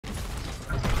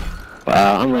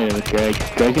Wow, I'm landing with Greg.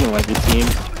 Greg's gonna wipe this team.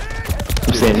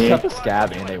 I'm staying I here. got the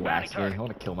scab and they waxed me. I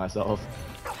want to kill myself.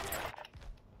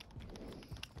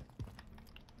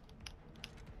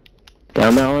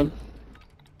 Down that one.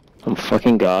 I'm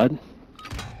fucking god.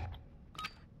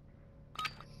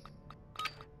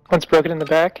 One's broken in the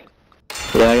back.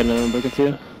 Yeah, I got another one broken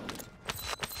too.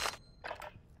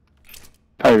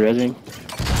 Probably rezzing.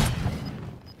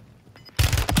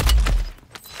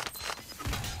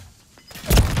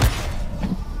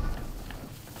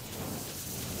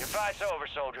 Your fight's over,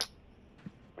 soldier.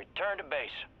 Return to base.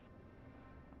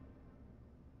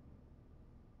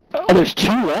 Oh, there's 2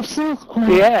 left still? Oh,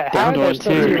 Yeah, how down are to there one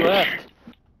still too. 2 left?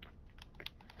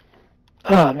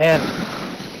 Oh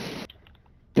man.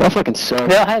 Y'all fucking suck.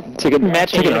 They all had Take an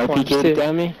matching RP uniforms kid too.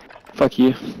 down me. Fuck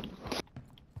you.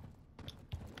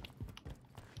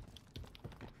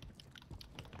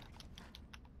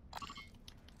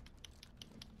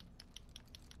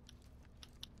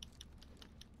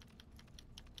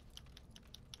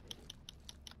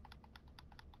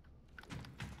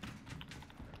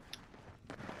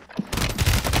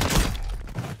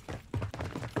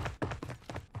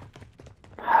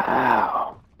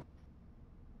 Wow.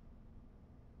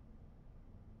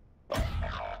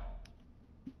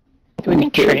 Do we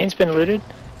think train's been looted?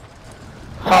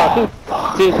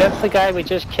 Oh, dude, that's the guy we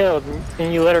just killed,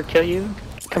 and you let her kill you?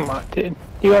 Come on, dude.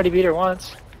 You already beat her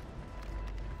once.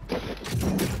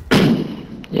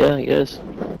 Yeah, I guess.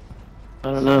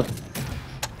 I don't know.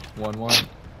 1-1.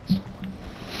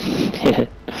 Yeah.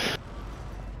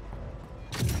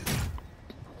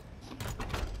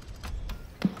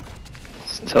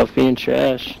 It's tough being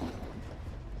trash.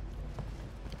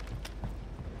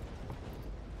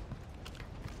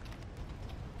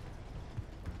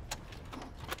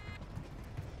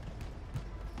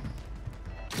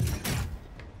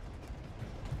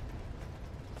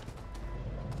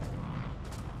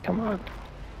 Come on.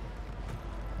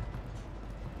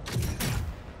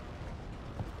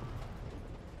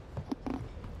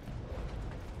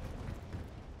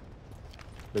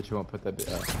 Bet you won't put that bit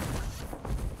up.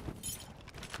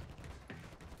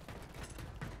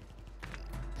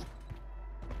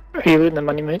 Are you looting the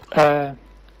money, mate?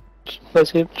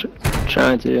 Let's see.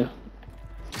 Trying to.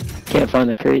 Can't find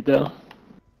the crate though.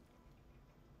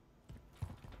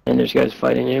 And there's guys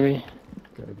fighting near me.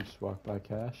 Okay, just walk by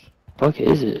cash. Fuck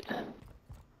is it?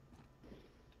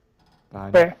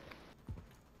 Behind you. Where?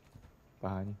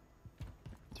 Behind you.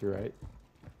 To your right.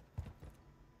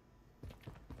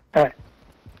 Alright.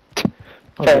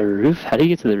 Oh, the roof? How do you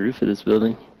get to the roof of this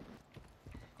building?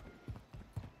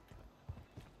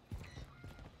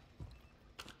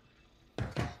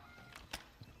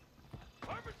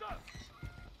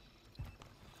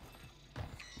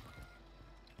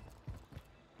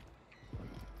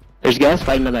 There's guys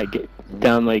fighting on that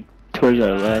down like towards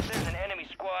our left. There's an enemy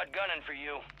squad gunning for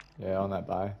you. Yeah, on that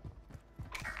buy.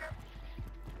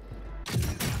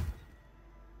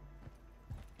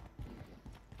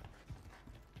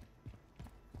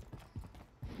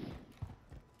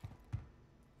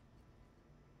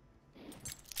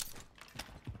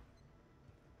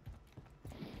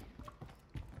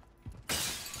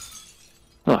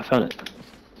 Oh, I found it.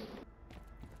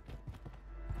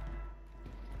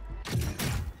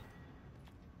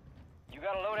 You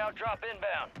got a loadout drop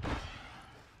inbound.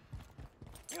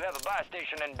 You have a buy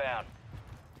station inbound.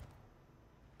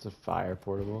 It's a fire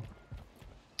portable.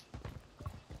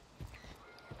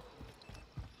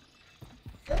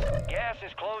 Gas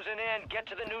is closing in. Get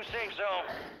to the new safe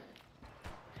zone.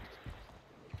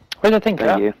 Where'd that thing go?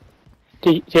 Thank you.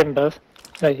 Do you have them both?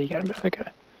 No, you got them both. Okay.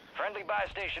 Friendly buy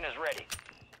station is ready.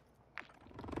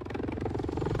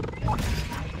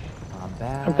 I'm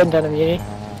back. I'm putting down a muni.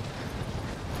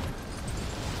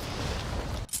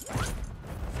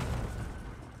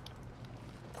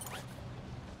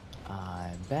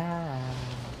 I'm back.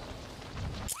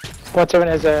 Once everyone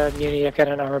has a muni, I've got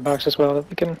an armor box as well that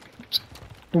we can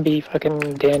be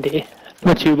fucking dandy.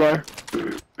 A 2-bar.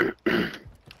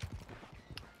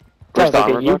 Sounds the like a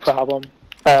armor you box? problem.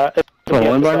 Oh, Yeah,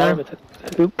 1 bar the now? side with it.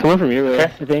 Come on from your way,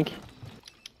 Okay. I think.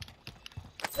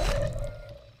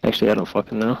 Actually, I don't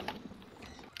fucking know.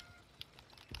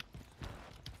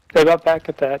 They got back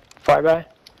at that flyby.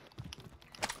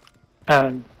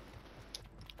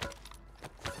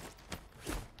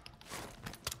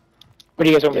 What do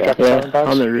you guys want me to drop the Yeah, armor box?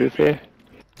 on the roof here.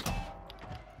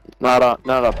 Not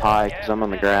up high, because I'm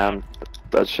on the ground.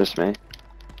 That's just me.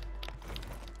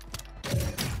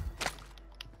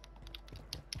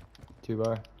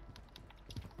 Two-bar.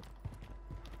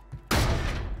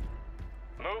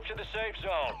 Move to the safe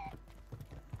zone.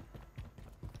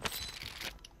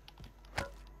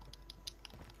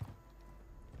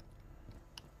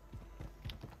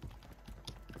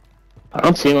 I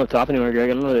don't see him up top anywhere,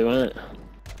 Greg. I don't know where they went.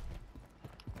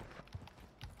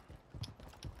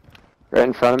 Right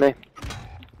in front of me.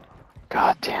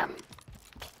 God damn.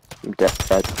 I'm dead.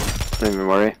 Don't even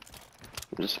worry.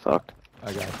 I'm just fucked.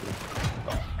 I got you.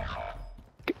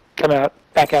 Come out.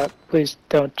 Back out. Please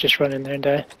don't just run in there and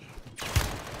die.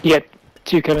 You got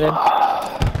 2 coming in.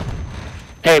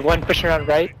 Hey, 1 pushing around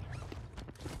right.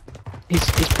 He's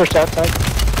pushed outside.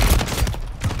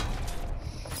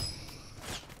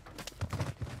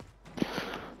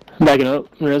 I'm backing up.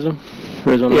 Res him.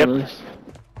 Res one Yep. on this.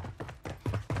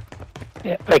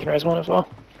 Yeah, I can res 1 as well.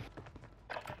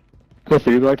 I'm a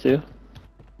 3 bar too.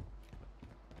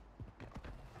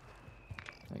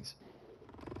 Thanks.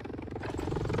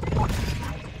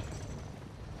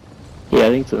 Yeah, I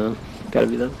think it's them. Gotta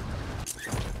be them.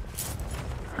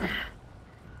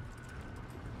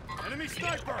 Enemy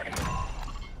sniper!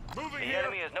 Moving The here!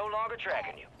 enemy is no longer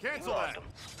tracking you. Cancel You lost that. him.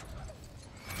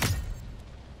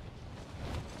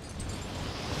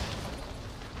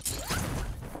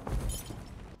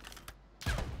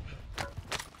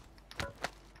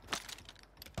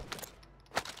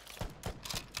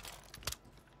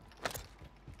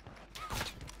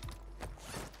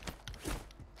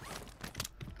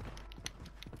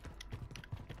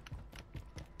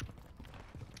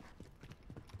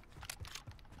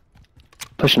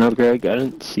 Pushing up, Greg. I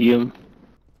didn't see him.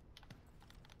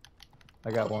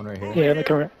 I got one right here. Yeah, look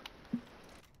around.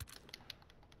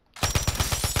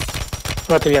 I'm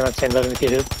about to be on that same level with you,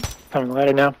 dude. I'm on the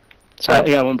ladder now. So I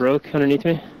got 1 broke underneath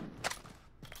me.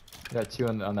 I got 2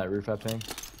 on that roof I ping.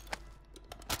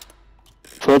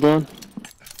 Full blown.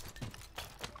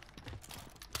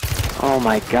 Oh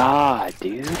my god,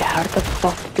 dude. How did the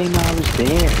fuck did they know I was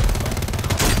there?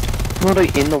 I'm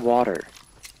literally in the water.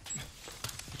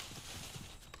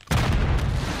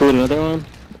 Pulled another one.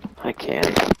 I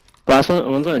can't. Last one.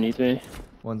 One's underneath me.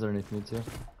 One's underneath me too.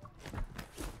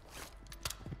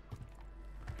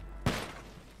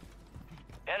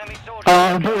 Enemy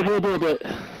soldier. Bullet.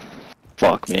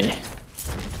 Fuck me.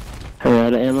 I ran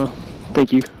out of ammo.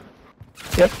 Thank you.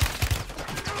 Yep.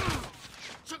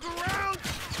 Took around!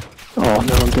 Oh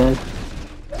no, I'm dead.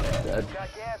 Dead. Got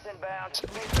gas inbound.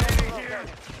 Stay here.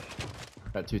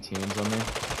 Got 2 teams on me.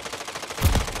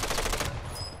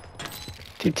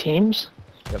 2 teams?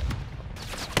 Yep.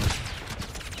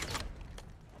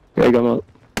 Greg, I'm up.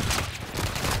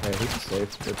 Hey, he's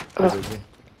safe. They're busy.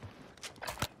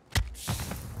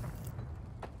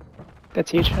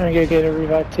 That's huge. I'm gonna get a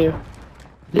revive too.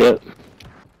 Yep.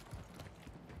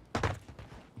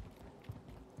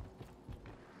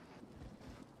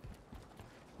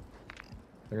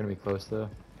 They're gonna be close though.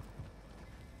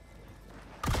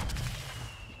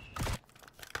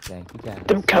 Thank you guys.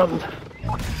 Them come.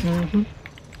 Mm-hmm.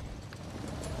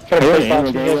 I Got a got first an box. ammo,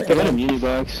 You Greg. guys I get got a one? muni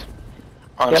box.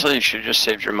 Honestly, you should have just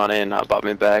saved your money and not bought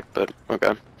me back, but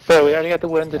okay. Bro, we already got the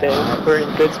win today. We're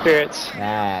in good spirits.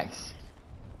 Max.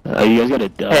 You guys got a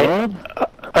dub? Hey,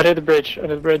 under the bridge.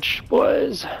 Under the bridge,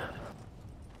 boys.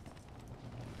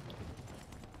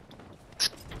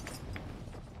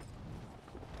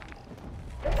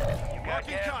 You got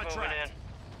Marking gas moving contract.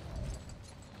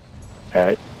 in.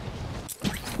 Alright.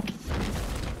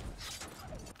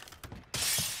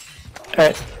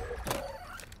 Alright.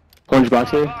 Orange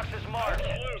box here. Box is marked.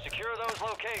 Secure those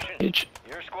locations. Huge.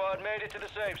 Your squad made it to the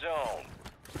safe zone.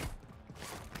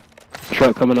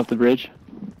 Truck coming up the bridge.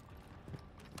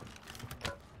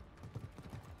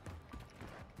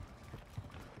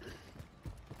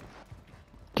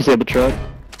 Disable truck.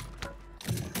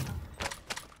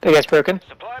 That guy's broken.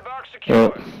 Supply box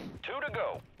secured. Yep. 2 to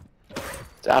go.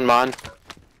 Down mine. I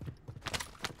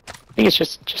think it's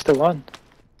just the one.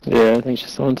 Yeah, I think it's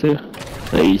just the one too.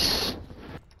 Nice.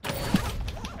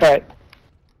 Alright.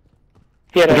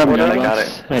 He had I a got mortar. a I muni got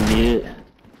box. it. I need it.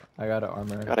 I got an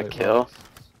armor. Got a plate kill. box.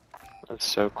 That's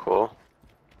so cool.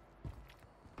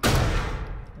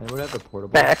 Anyone have the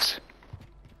portable? Max.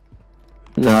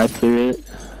 No, I threw it.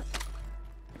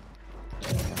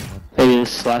 Maybe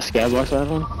this last scab box I have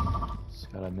one.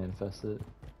 Just gotta manifest it.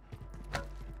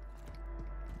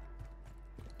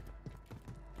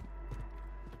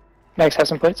 Max has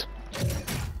some plates.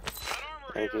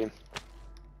 Thank you.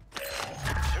 2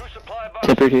 supply boxes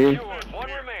Tipper here. secured. 1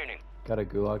 remaining. Got a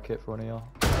gulag kit for one of y'all.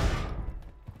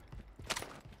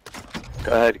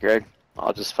 Go ahead, Greg.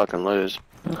 I'll just fucking lose.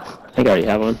 I think I already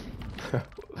have one.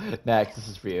 Max, this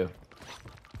is for you.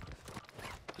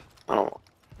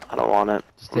 I don't want it.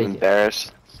 Just I'm take it.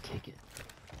 embarrassed. Just take it.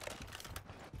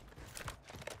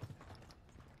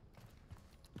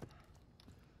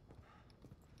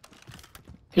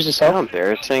 Here's the You know how cell.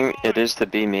 embarrassing it is to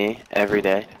be me every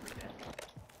day.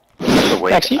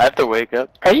 Maxie? I have to wake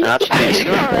up. Are you? Not Jesus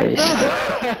Christ.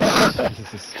 Christ.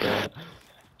 Jesus Christ.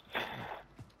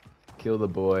 Kill the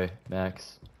boy,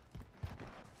 Max.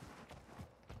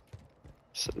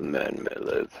 Some men may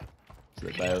live. So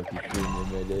that Bioki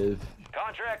Premium may live.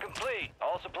 Contract complete.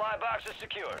 All supply boxes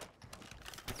secured.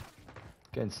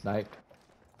 Getting sniped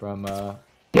from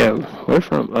Yeah, where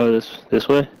from? Oh, this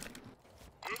way.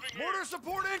 Mortar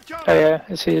support incoming. Oh yeah,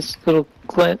 I see his little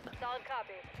glint. Solid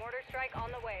copy. Mortar strike on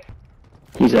the way.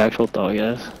 He's actual dog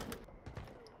ass.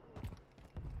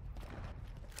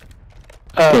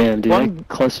 Uh, Damn, dude, one, that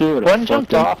cluster would've one fucked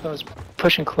jumped him. off and was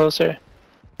pushing closer.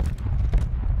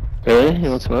 Really? You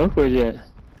want smoke? Where's he at?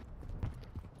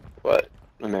 What?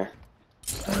 Amir.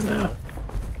 I don't know.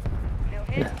 No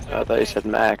hit. I thought you said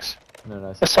Max. no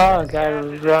nice. I saw a guy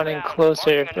running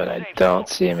closer, but I don't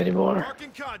see him anymore.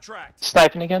 Marking contract.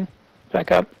 Sniping again.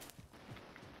 Back up.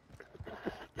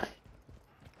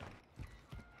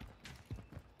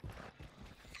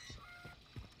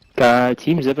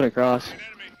 Team zipping across. An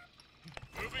enemy.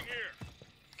 Moving here.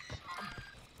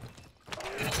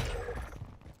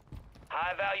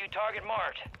 High value target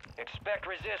marked. Expect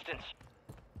resistance.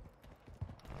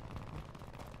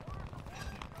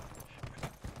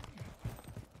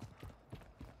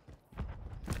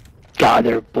 God,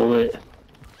 they're a bullet.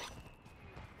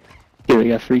 Yeah, we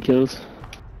got 3 kills.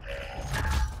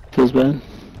 Feels bad.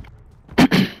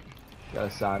 Got a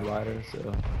sidewinder, so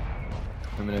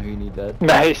let me know who you need dead.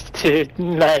 Nice, dude.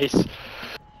 Nice.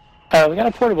 We got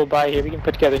a portable buy here. We can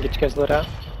put together and get you guys lit out.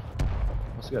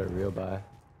 Also got a real buy.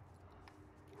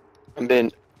 Amir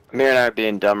and I are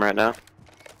being dumb right now.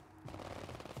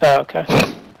 Oh, okay.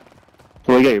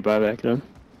 Well, we got your buyback then.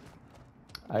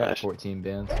 I got Nice. 14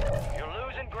 bands. You're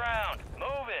losing ground.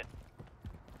 Move it.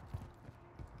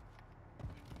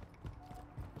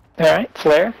 Alright,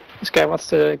 flare. This guy wants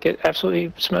to get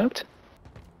absolutely smoked.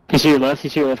 He's to your left,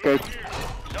 he's to your left guard.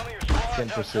 Some of your squad's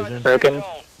Getting outside precision. the Broken. zone.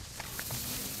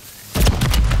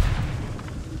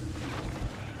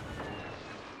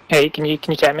 Hey, can you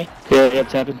tap me? Yeah, yep,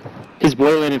 tapping. His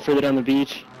boy landed further down the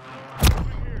beach.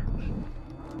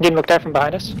 Getting looked at from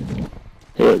behind us.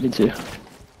 Yeah, me too.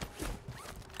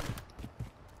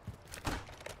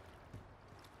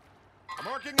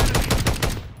 Marking enemy.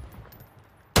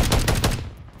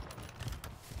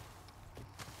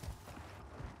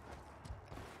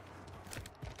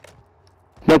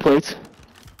 No plates.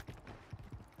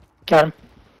 Got him.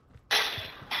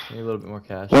 Need a little bit more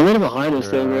cash. One landed behind us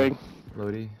For, though, Greg.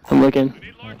 Lodi. I'm looking. We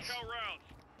need large Nice. shell rounds.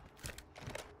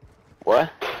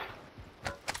 What?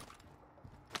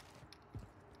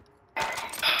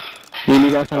 You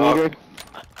need back on me, Oh. Greg?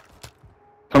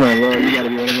 Come on, Laura, you gotta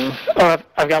be one of them. Oh,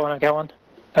 I've got one. I've got one.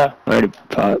 Oh, Already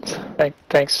popped.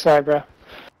 thanks. Sorry, bro.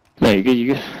 No, you're good,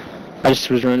 you're good. I just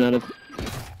was running out of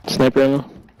sniper ammo.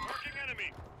 Marking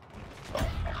enemy.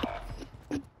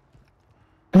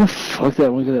 How the fuck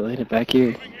that one guy that landed back here?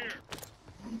 Moving here.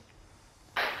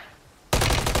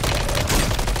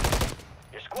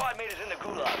 Your squad mate is in the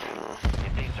gulag.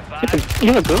 If they survive,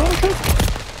 You have a gulag?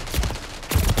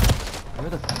 Where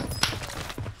the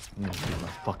f- I'm gonna lose my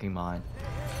fucking mind.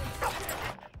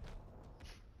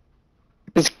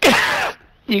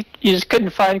 You just couldn't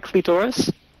find clitoris?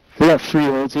 We got 3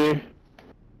 holds here.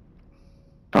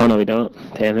 Oh no, we don't.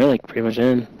 Damn, they're like pretty much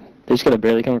in. They just gotta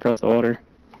barely come across the water.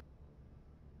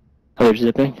 Oh, they're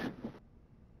zipping.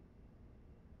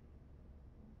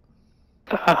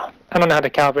 I don't know how to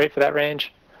calibrate for that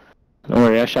range. Don't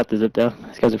worry, I shot the zip down.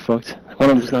 These guys are fucked. One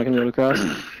of them's not gonna be able to cross.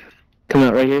 Coming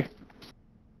out right here.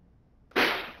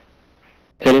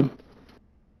 Hit him.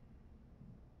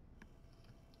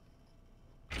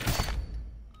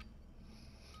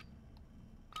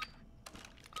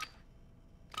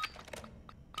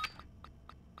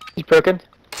 He's broken.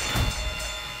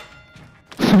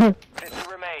 50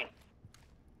 remain.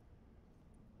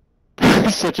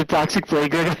 Such a toxic play,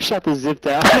 Greg. I shot the zip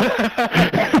down.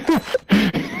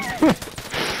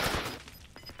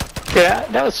 Yeah,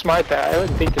 that was smart though. I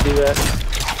wouldn't think to do that.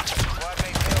 Squad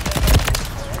mate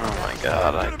failed. Oh my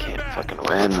god, I can't fucking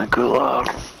win the gulag.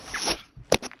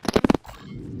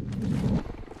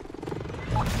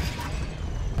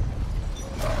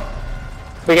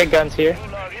 We got guns here.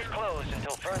 Gulag is closed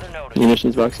until further notice.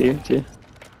 Munitions box here, too.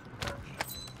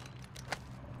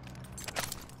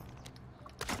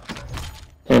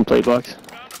 And plate box.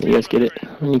 You guys get it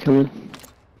when you come in.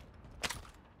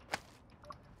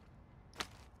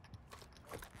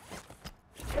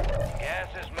 Gas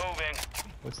is moving.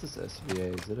 What's this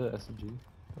SVA? Is it a SMG?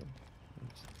 Oh.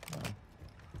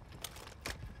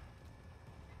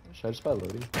 Should I just buy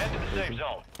Lodi? Head to the safe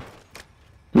zone.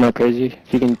 I'm not crazy.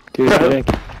 If you can do it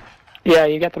quick. Yeah,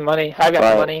 you got the money. I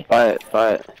got the money. Buy it.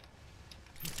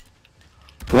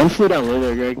 One flew down low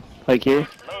there, Greg. Like here.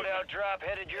 Loadout drop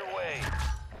headed your way.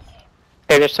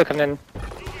 Hey, they're still coming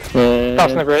in.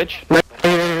 Crossing the bridge. Right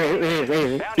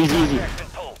here. Bounty Easy. contract's been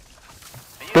pulled.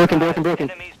 Be Broken. advised,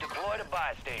 Enemies deployed a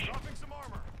buy station. Dropping some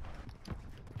armor.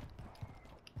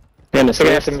 And They're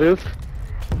gonna have to move.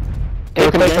 Hey,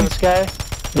 Broken place again? on the sky.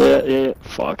 Yeah.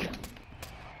 Fuck.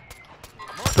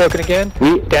 Broken again.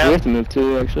 We Down. have to move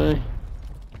too, actually.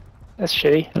 That's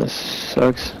shitty. That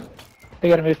sucks. They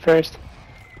gotta move first.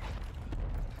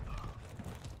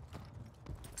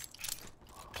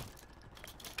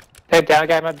 That down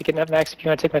guy might be getting up next if you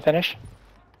want to take my finish.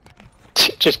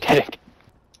 Just kidding.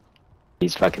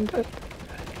 He's fucking dead.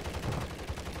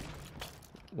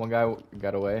 One guy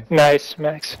got away. Nice,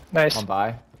 Max. Nice. On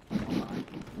by.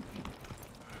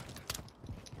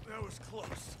 That was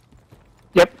close.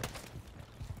 Yep.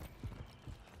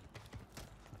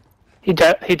 He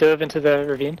dove into the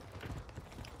ravine.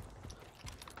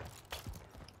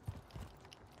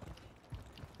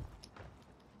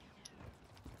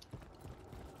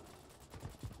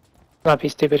 Not be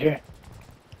stupid here.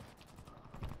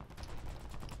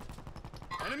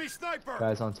 Enemy sniper.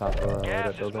 Guys on top of Gas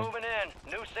that is building. moving in.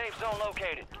 New safe zone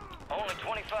located. Only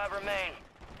 25 remain.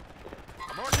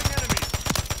 Marking enemies.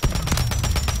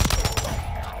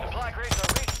 Supply crates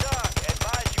are restocked.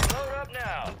 Advise you load up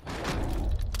now.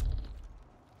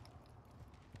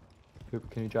 Coop,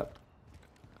 can you drop?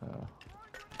 Got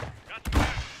some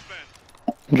gas spent.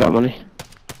 Drop money.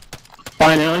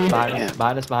 Fine now.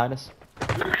 Behind us.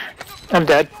 I'm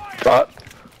dead. Fuck.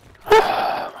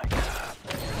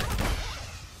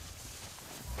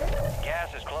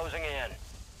 Gas is closing in.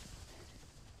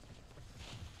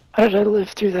 How did I live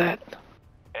through that?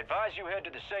 Advise you head to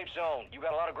the safe zone. You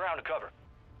got a lot of ground to cover.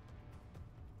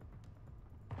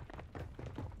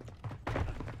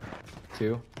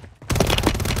 Two.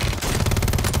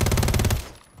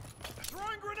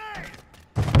 Throwing grenade.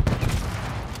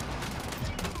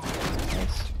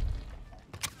 Nice.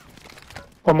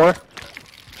 One more.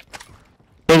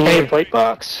 Hey, plate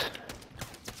box.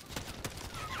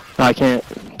 I can't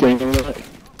do anything with it.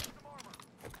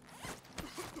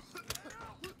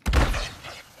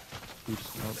 Deep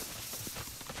smoke.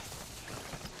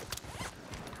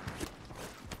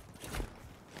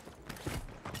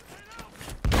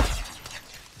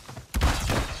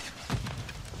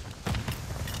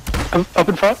 Up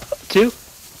in front. Two.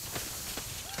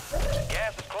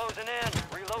 Gas is closing in.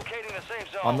 Relocating the safe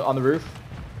zone. On the roof.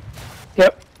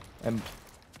 Yep. And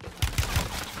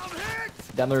I'm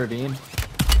hit. down the ravine.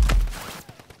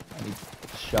 I need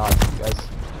shots, you guys.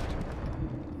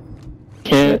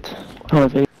 Can't. I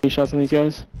don't have any shots on these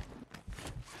guys.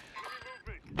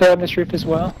 They're on this roof as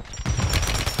well.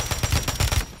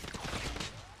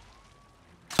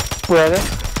 Where are they?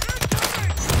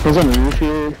 Who's on the roof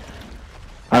here?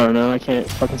 I don't know. I can't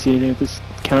fucking see anything with this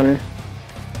counter.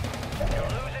 You're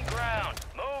losing ground.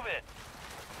 Move it.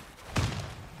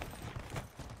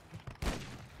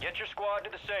 Get your squad to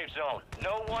the safe zone.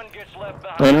 No one gets left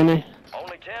Right behind. on me.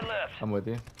 Only 10 left. I'm with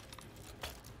you.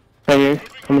 Right here.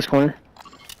 On this corner.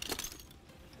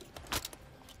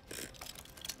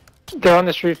 They're on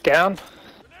this roof down.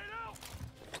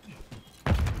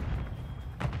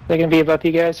 They're gonna be above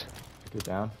you guys. Get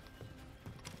down.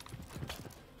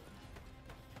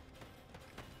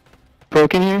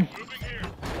 Broken here. Moving here.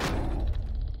 Cancel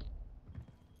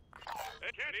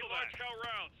that. Shell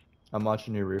rounds. I'm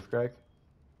watching your roof, Greg.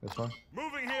 This one.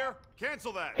 Moving here.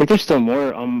 Cancel that. I think there's still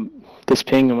more this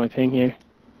ping on my ping here.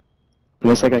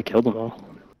 Unless like I killed them all.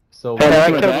 So Hey, I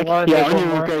on my killed back? one, Yeah, there's on one your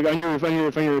more. roof, Greg.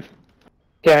 On your roof.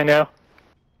 Yeah, I know.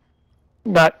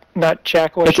 Not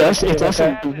Jack or It's us. Shaq, It's us.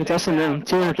 like that. It's us and them.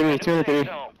 203. 203.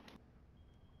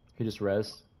 he just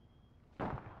rezzed.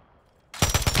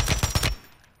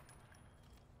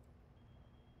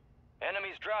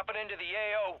 Enemies dropping into the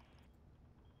AO.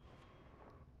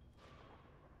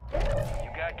 You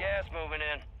got gas moving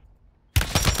in. The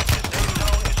safe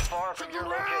zone is far from your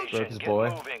location. Broke his Get boy.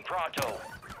 moving, pronto.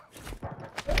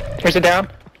 Here's a down.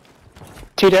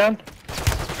 Two down.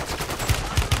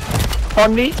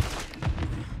 On me.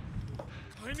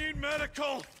 I need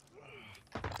medical.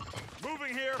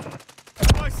 Moving here.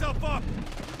 Put myself up.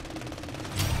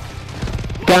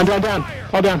 Down.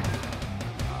 All down.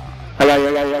 I got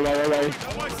you.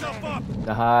 Put myself up.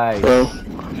 Nice. Bro.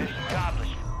 Mission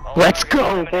accomplished. All Let's targets go,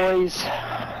 eliminated. boys.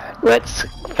 Let's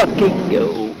fucking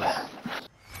go.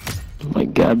 Oh my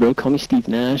god, bro. Call me Steve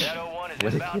Nash. Shadow 1 is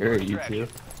What a inbound hero, for you extraction.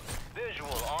 two.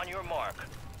 Visual on your mark.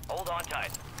 Hold on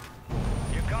tight.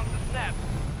 Here comes the snap.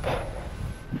 Good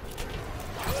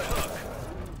hook.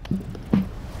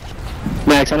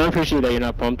 Max, Max, I don't appreciate that you're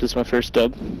not pumped. It's my first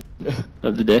dub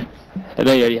of the day. I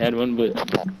know you already had one, but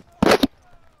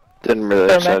Didn't really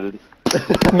So, excited.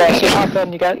 Max, you hopped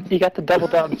on. You got the double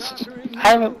dubs.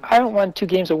 I haven't won 2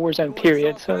 games of Warzone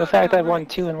period. So the fact I won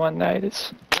 2 in one night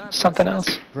is something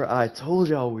else. Bro, I told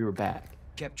y'all we were back.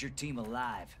 Kept your team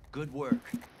alive. Good work.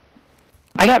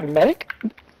 I got medic.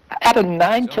 Out of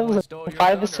 9 kills and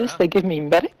 5 assists, they give me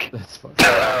medic. That's fucked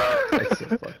up. That's so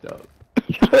fucked up.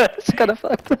 That's kind of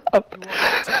fucked up. You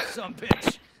want to touch some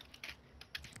bitch.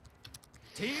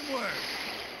 Teamwork.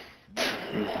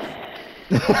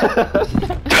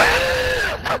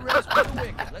 Rest for the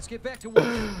wicked. Let's get back to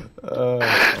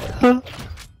work.